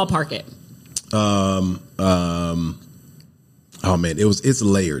it. Just ballpark it. Oh man, it's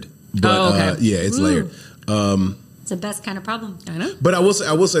layered. But, it's layered. It's the best kind of problem. I know. But I will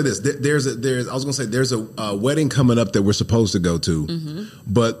say this. There's a wedding coming up that we're supposed to go to. Mm-hmm.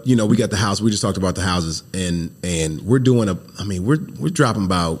 But we got the house. We just talked about the houses, and we're doing we're dropping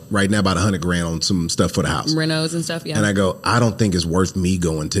about right now about $100,000 on some stuff for the house, renos and stuff. Yeah. And I go, I don't think it's worth me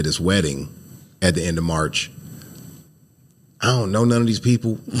going to this wedding at the end of March. I don't know none of these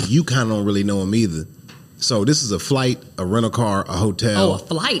people. You kind of don't really know them either. So this is a flight, a rental car, a hotel. Oh, a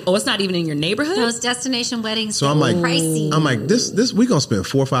flight. Oh, it's not even in your neighborhood? Those destination weddings. So I'm like, pricey. this we gonna spend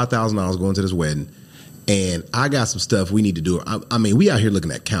 $4,000 or $5,000 going to this wedding, and I got some stuff we need to do. I mean, we out here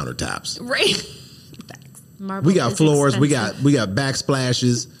looking at countertops. Right. We got floors. Expensive. We got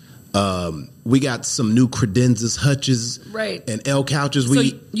backsplashes. We got some new credenzas, hutches, right, and L couches. So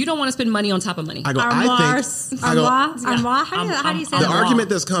you don't want to spend money on top of money. Armoire. How do you say the that? argument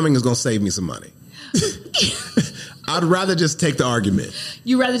that's coming is going to save me some money. I'd rather just take the argument.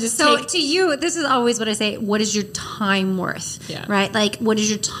 You rather just to you, this is always what I say. What is your time worth? Yeah. Right? Like, what is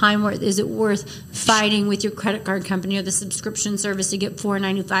your time worth? Is it worth fighting with your credit card company or the subscription service to get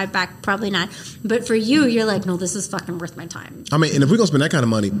 $4.95 back? Probably not. But for you, you're like, no, this is fucking worth my time. I mean, and if we're going to spend that kind of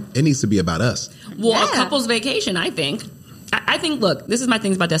money, it needs to be about us. Well, a couple's vacation, I think. I think, look, this is my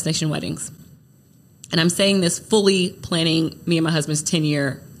things about destination weddings. And I'm saying this fully planning me and my husband's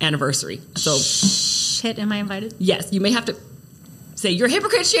 10-year anniversary. So, shit, am I invited? Yes, you may have to say you're a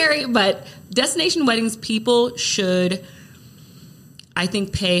hypocrite, Sherry, but destination weddings, people should, I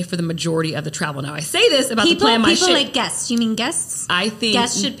think, pay for the majority of the travel. Now, I say this about the plan my shit. People like guests. You mean guests? I think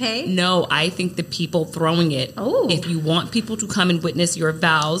guests should pay? No, I think the people throwing it. Oh. If you want people to come and witness your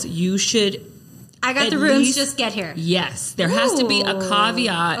vows, you should. I got the rooms, just get here. Yes. There has to be a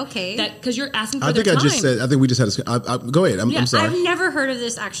caveat. Okay. Because you're asking for their time. I think we just had a... go ahead. I'm sorry. I've never heard of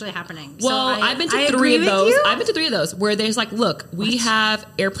this actually happening. Well, I've been to 3 of those. I've been to 3 of those where there's like, look, we have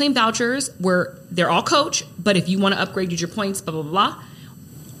airplane vouchers where they're all coach, but if you want to upgrade, use your points, blah, blah, blah.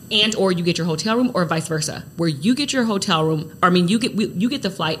 And or you get your hotel room, or vice versa, where you get your hotel room. You get the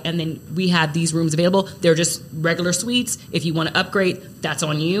flight, and then we have these rooms available. They're just regular suites. If you want to upgrade, that's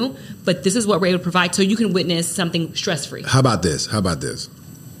on you. But this is what we're able to provide, so you can witness something stress free. How about this?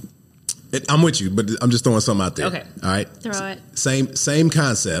 I'm with you, but I'm just throwing something out there. Okay, all right. Throw it. Same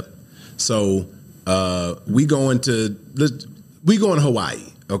concept. So we going to Hawaii.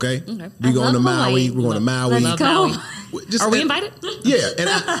 Okay. We going to Maui. We're going to Maui. Let's go. Are we invited? Yeah,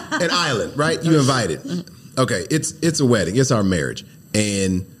 an island, right? You invited. Okay, it's a wedding. It's our marriage,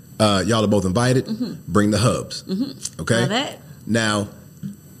 and y'all are both invited. Mm-hmm. Bring the hubs. Mm-hmm. Okay. Love it. Now,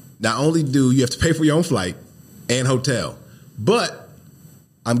 not only do you have to pay for your own flight and hotel, but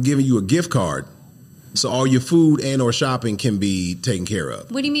I'm giving you a gift card, so all your food and or shopping can be taken care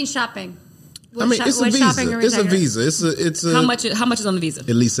of. What do you mean shopping? It's a visa. It's a visa. It's a. How much is on the visa?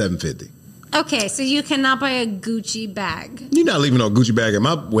 At least $750. Okay, so you cannot buy a Gucci bag. You're not leaving no Gucci bag at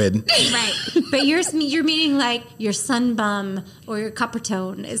my wedding. Right. But you're meaning like your sunbum or your copper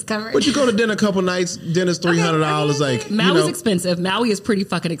tone is covered. But you go to dinner a couple nights, dinner's $300. Like Maui's expensive. Maui is pretty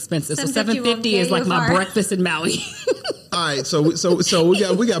fucking expensive. So $750 is like my breakfast in Maui. All right, so we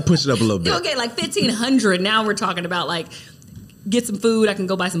got to push it up a little bit. Okay, like $1,500. Now we're talking about like get some food. I can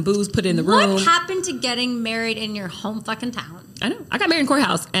go buy some booze, put it in the room. What happened to getting married in your home fucking town? I know. I got married in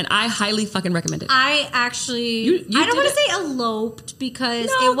courthouse, and I highly fucking recommend it. I actually, You I don't did want it. to say eloped because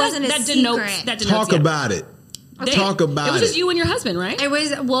it wasn't a secret. Talk about it. Talk about it. It was just you and your husband, right? It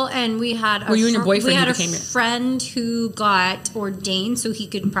was, well, and we had you and your boyfriend we had who a became your- friend who got ordained so he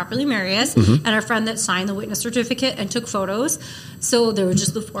could properly marry us, Mm-hmm. and a friend that signed the witness certificate and took photos. So there were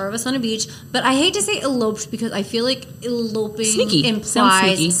just the four of us on a beach. But I hate to say eloped because I feel like eloping Sneaky. Sounds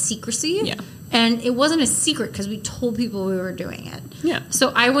implies sneaky. secrecy. Yeah. And it wasn't a secret because we told people we were doing it. Yeah.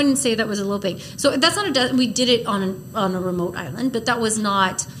 So I wouldn't say that was eloping. So that's not we did it on a remote island, but that was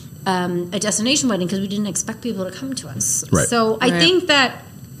not a destination wedding because we didn't expect people to come to us. Right. So I Right. think that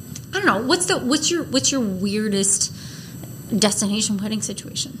I don't know what's your weirdest destination wedding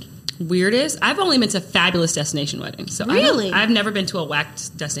situation? Weirdest? I've only been to fabulous destination weddings. So Really? I've never been to a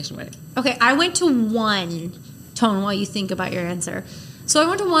whacked destination wedding. Okay, I went to one. Tone, while you think about your answer. So I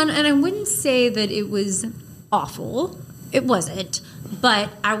went to one, and I wouldn't say that it was awful. It wasn't, but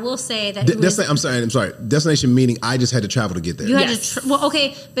I will say that it was. I'm sorry. Destination meaning I just had to travel to get there. You had Yes. to well,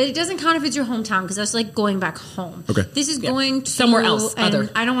 okay, but it doesn't count if it's your hometown because that's like going back home. Okay. This is going to Somewhere else, and other.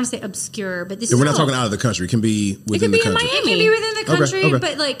 I don't want to say obscure, but this Yeah, is we're not talking out of the country. It can be within be the in country. It can be within the country, okay.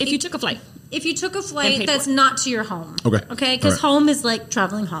 but like If you took a flight. if you took a And flight paid that's for it. not to your home. Okay. Okay, because All right. home is like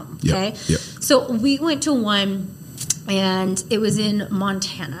traveling home. Yep, Okay. yep. So we went to one, and it was in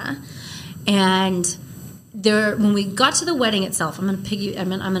Montana, and there when we got to the wedding itself, I'm going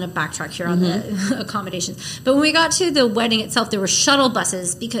to backtrack here on the accommodations. But when we got to the wedding itself, there were shuttle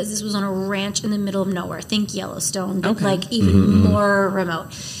buses because this was on a ranch in the middle of nowhere. Think Yellowstone, but like even more remote.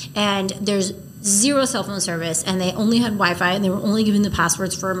 And there's zero cell phone service, and they only had Wi-Fi, and they were only giving the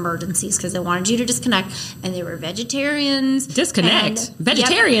passwords for emergencies because they wanted you to disconnect. And they were vegetarians. Disconnect? And-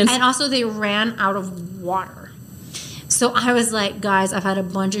 Vegetarians? Yep, and also they ran out of water. So I was like, guys, I've had a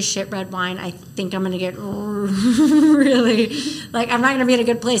bunch of shit red wine. I think I'm going to get really, like, I'm not going to be in a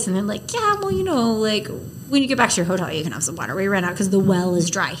good place. And they're like, yeah, well, you know, like, when you get back to your hotel, you can have some water. We ran out because the well is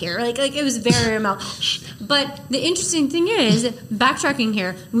dry here. Like it was very remote. But the interesting thing is, backtracking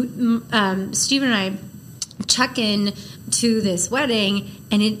here, Steve and I check in to this wedding,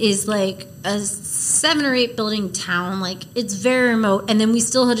 and it is like a 7 or 8 building town. Like it's very remote, and then we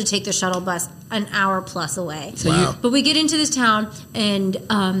still had to take the shuttle bus an hour plus away. Wow. But we get into this town, and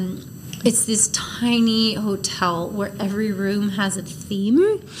it's this tiny hotel where every room has a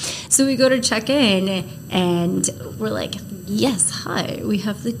theme. So we go to check in, and we're like, yes, hi, we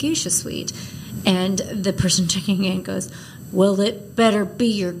have the geisha suite. And the person checking in goes, well, it better be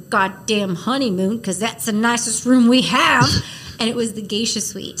your goddamn honeymoon because that's the nicest room we have. And it was the geisha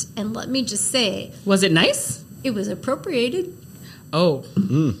suite. And let me just say, Was it nice? it was appropriated. Oh.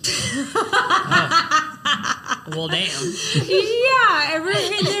 Oh. Well, damn. Yeah, and we're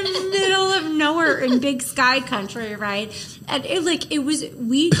in the middle of nowhere in big sky country, right? And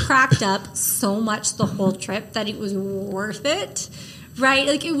we cracked up so much the whole trip that it was worth it. Right,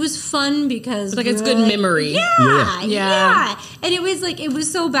 like it was fun because Like we it's were good like, memory. Yeah, and it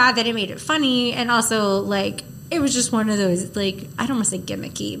was so bad that it made it funny, and also like it was just one of those like I don't want to say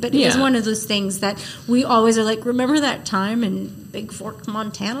gimmicky, but it was Yeah. one of those things that we always are like, remember that time in Big Fork,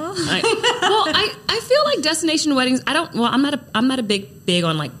 Montana? I feel like destination weddings. I'm not a big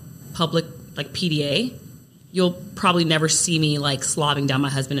on like public like PDA. You'll probably never see me like slobbing down my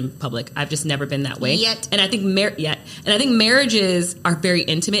husband in public. I've just never been that way. Yet. And I think marriages are very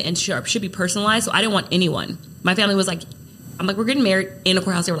intimate and should be personalized. So I didn't want anyone. My family was like, I'm like, we're getting married in a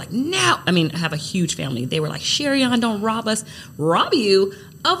courthouse. They were like, no. I mean, I have a huge family. They were like, Sherry Ann, don't rob us. Rob you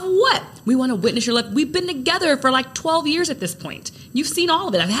of what? We want to witness your life. We've been together for like 12 years at this point. You've seen all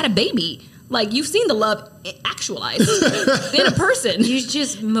of it. I've had a baby. Like, you've seen the love actualized in a person. You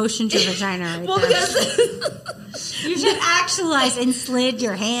just motioned your vagina right Well, there. because You should actualize and slid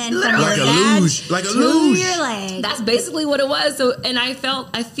your hand from Like your a dad luge. Like a to luge. your leg. that's basically what it was. So, and I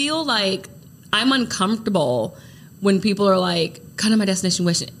feel like I'm uncomfortable when people are like, come to my destination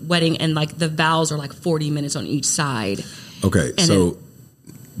wedding, and like the vows are like 40 minutes on each side. Okay, And so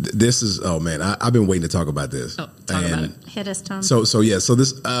this is I've been waiting to talk about this. Oh, talk about it. Hit us, Tom. So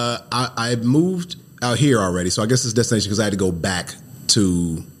this I moved out here already. So I guess this destination because I had to go back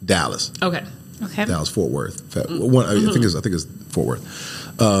to Dallas. Okay. Okay. Dallas Fort Worth. I think it's Fort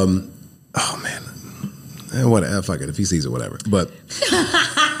Worth. oh man, what? Fuck it, if he sees it, whatever. But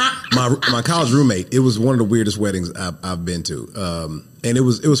my college roommate, it was one of the weirdest weddings I've been to, and it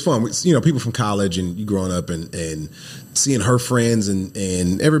was fun. You know, people from college and you growing up and seeing her friends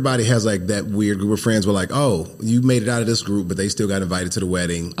and everybody has like that weird group of friends where like, oh, you made it out of this group, but they still got invited to the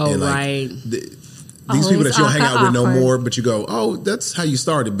wedding. Oh, and like, right. These people that you don't hang out with no more, but you go, oh, that's how you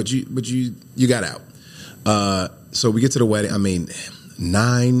started, but you got out. So we get to the wedding. I mean,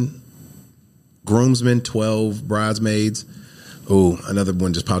 9 groomsmen, 12 bridesmaids. Oh, another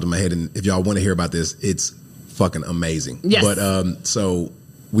one just popped in my head. And if y'all want to hear about this, it's fucking amazing. Yes. But so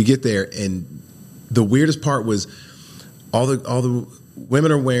we get there, and the weirdest part was all the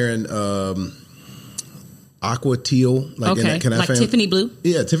women are wearing aqua teal, like in that like family. Tiffany blue.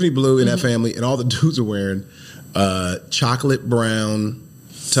 Yeah, Tiffany blue in that family, and all the dudes are wearing chocolate brown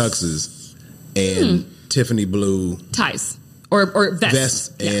tuxes and Tiffany blue ties or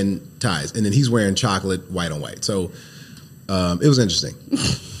vests and ties, and then he's wearing chocolate white on white. So it was interesting.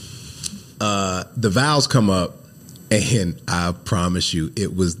 The vows come up, and I promise you,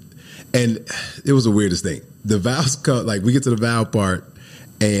 it was the weirdest thing. The vows come, like we get to the vow part,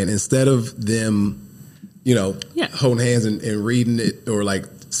 and instead of them, you know, holding hands and reading it or like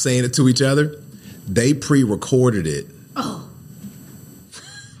saying it to each other, they pre-recorded it. Oh,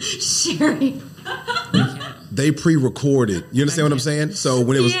 Sherry. They pre-recorded. You understand what I'm saying? So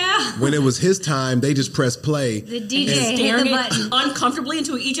when it was his time, they just pressed play. The DJ hit staring the button uncomfortably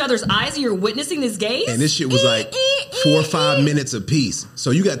into each other's eyes, and you're witnessing this gaze. And this shit was like 4 or 5 minutes apiece.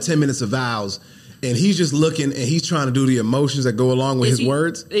 So you got 10 minutes of vows, and he's just looking, and he's trying to do the emotions that go along with his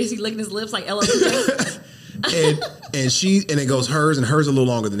words. Is he licking his lips like Ella? and it goes hers, and hers a little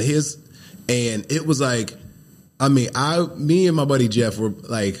longer than his, and it was like, I mean, me and my buddy Jeff were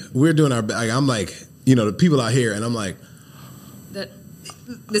like, we're doing our, like, I'm like, you know, the people out here, and I'm like,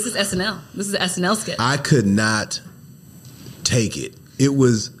 this is SNL. This is an SNL skit. I could not take it. It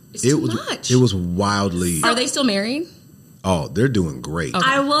was much. It was wildly. Are they still married? Oh, they're doing great.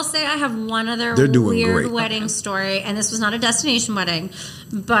 I will say I have one other weird wedding story, and this was not a destination wedding,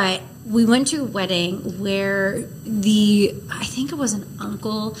 but we went to a wedding where I think it was an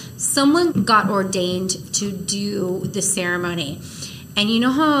uncle, someone got ordained to do the ceremony. And you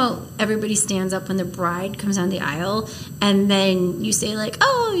know how everybody stands up when the bride comes down the aisle, and then you say like,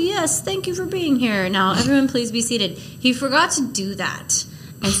 oh, yes, thank you for being here. Now, everyone please be seated. He forgot to do that.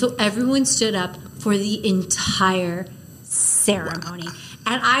 And so everyone stood up for the entire ceremony.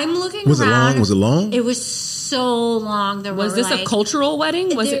 And I'm looking around. Was it long? It was so long. Was this a cultural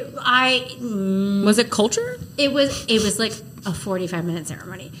wedding? Was it culture? It was like a 45-minute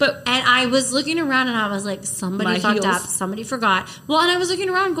ceremony. And I was looking around and I was like, somebody fucked up. Somebody forgot. Well, and I was looking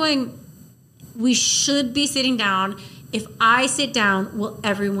around going, we should be sitting down. If I sit down, will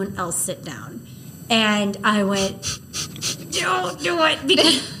everyone else sit down? And I went, don't do it.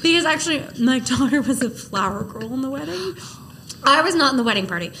 Because actually, my daughter was a flower girl in the wedding. I was not in the wedding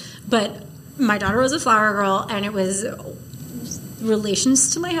party, but my daughter was a flower girl, and it was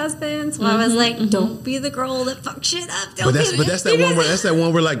relations to my husband. So I was like, don't be the girl that fucks shit up. But that's that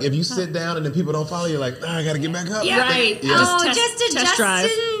one where like if you sit down and then people don't follow you, like, oh, I got to get back up. Yeah, right. Yeah. Oh,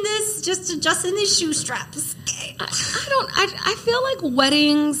 just adjusting these shoe straps. I feel like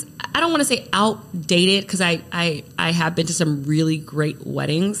weddings, I don't want to say outdated because I have been to some really great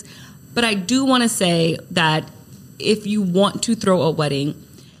weddings, but I do want to say that if you want to throw a wedding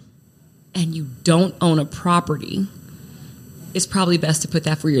and you don't own a property, it's probably best to put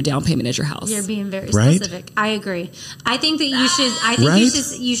that for your down payment at your house. You're being very specific. I agree. I think that you should. I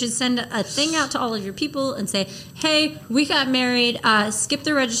think you should send a thing out to all of your people and say, "Hey, we got married. Skip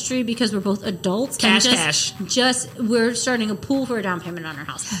the registry because we're both adults. Cash. Just we're starting a pool for a down payment on our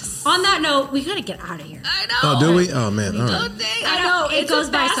house." Yes. On that note, we gotta get out of here. I know. Oh, do we? Oh man, all right. I know. It goes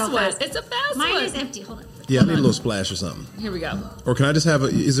by so fast. It's a fast one. Mine is empty. Hold on. Yeah, I need a little splash or something. Here we go. Or can I just have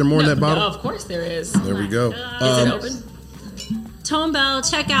is there more in that bottle? No, of course there is. There we go. Is it open? Tone Bell,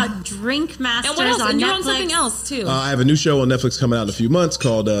 check out Drink Masters and what else? on And Netflix. you're on something else too. I have a new show on Netflix coming out in a few months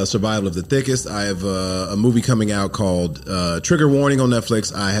called Survival of the Thickest. I have a movie coming out called Trigger Warning on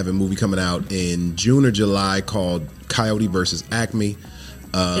Netflix. I have a movie coming out in June or July called Coyote versus Acme.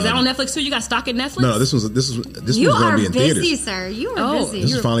 Is that on Netflix too? You got stock in Netflix? No, this one's going to be in theaters. You are busy, sir. You are busy.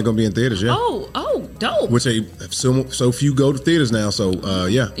 This is finally going to be in theaters. Yeah. Oh, dope. Which so few go to theaters now. So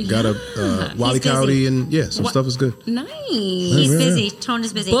got a Wile Coyote and some stuff is good. Nice. He's busy. Tone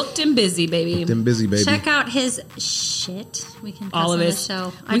is busy. Booked and busy, baby. Check out his shit. We can all of it. The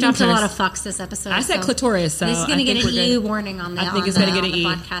show. I dropped a lot of fucks this episode. I said clitoris. So this is going to get an E warning on the. I think it's going to get an E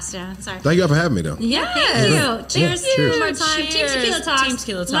podcast. Yeah, sorry. Thank you all for having me, though. Yeah, thank you. Cheers. Cheers. One more time. Team Tequila Talks.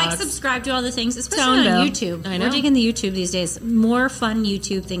 Tequila Talks. Like, subscribe to all the things, especially Tone on bell. YouTube. I know. We're digging the YouTube these days. More fun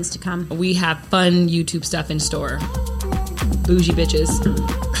YouTube things to come. We have fun YouTube stuff in store. Bougie bitches.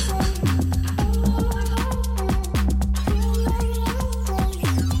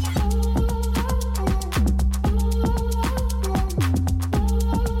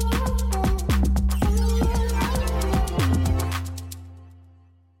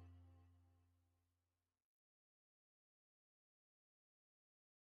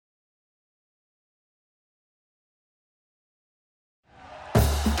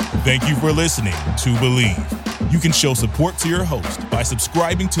 Thank you for listening to Believe. You can show support to your host by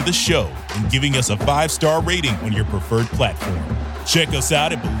subscribing to the show and giving us a 5-star rating on your preferred platform. Check us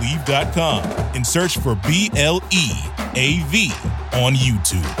out at Believe.com and search for BLEAV on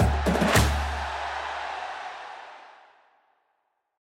YouTube.